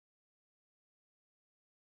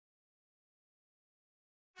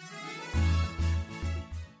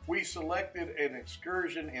We selected an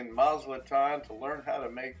excursion in Mazatlan to learn how to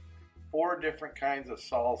make 4 different kinds of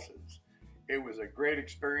salsas. It was a great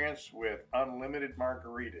experience with unlimited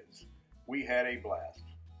margaritas. We had a blast.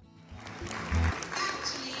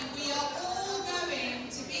 Actually, we are all going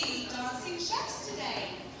to be dancing chefs today.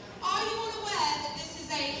 Are you all aware that this is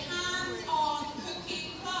a hands-on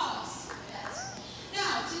cooking class?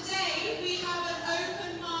 Now, today we have an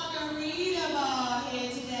open margarita bar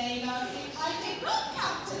here today dancing. I think not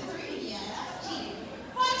count to 3. Yeah, that's cute.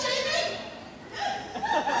 Right, Jamie?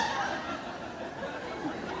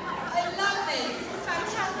 I love this. This is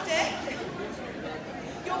fantastic.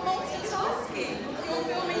 You're multitasking. You're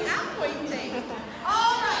filming and pointing.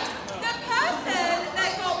 All right. The person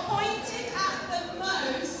that got pointed at the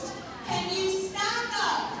most, can you stand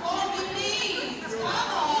up on your knees? Come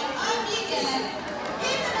on, up you get.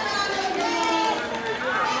 Give them a round of applause.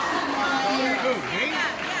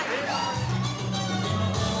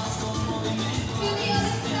 To the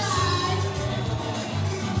other side.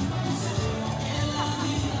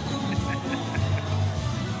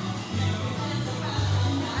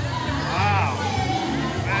 Wow.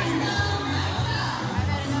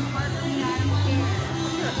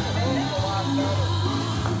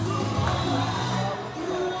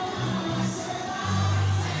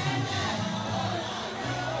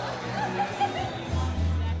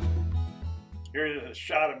 Here's a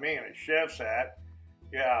shot of me in a chef's hat.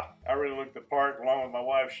 Yeah, I really looked the part along with my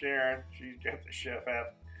wife Sharon. She's got the chef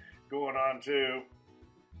hat going on too.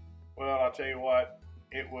 Well, I'll tell you what,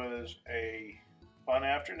 it was a fun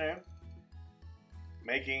afternoon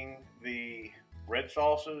making the red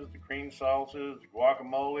salsas, the cream salsas, the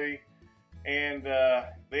guacamole, and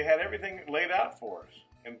they had everything laid out for us.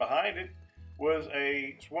 And behind it was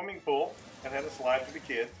a swimming pool that had a slide for the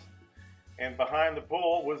kids. And behind the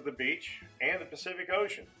pool was the beach and the Pacific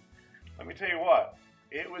Ocean. Let me tell you what,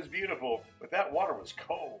 it was beautiful, but that water was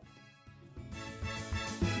cold.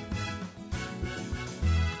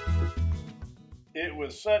 It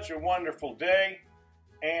was such a wonderful day,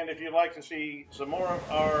 and if you'd like to see some more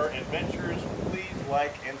of our adventures, please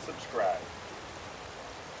like and subscribe.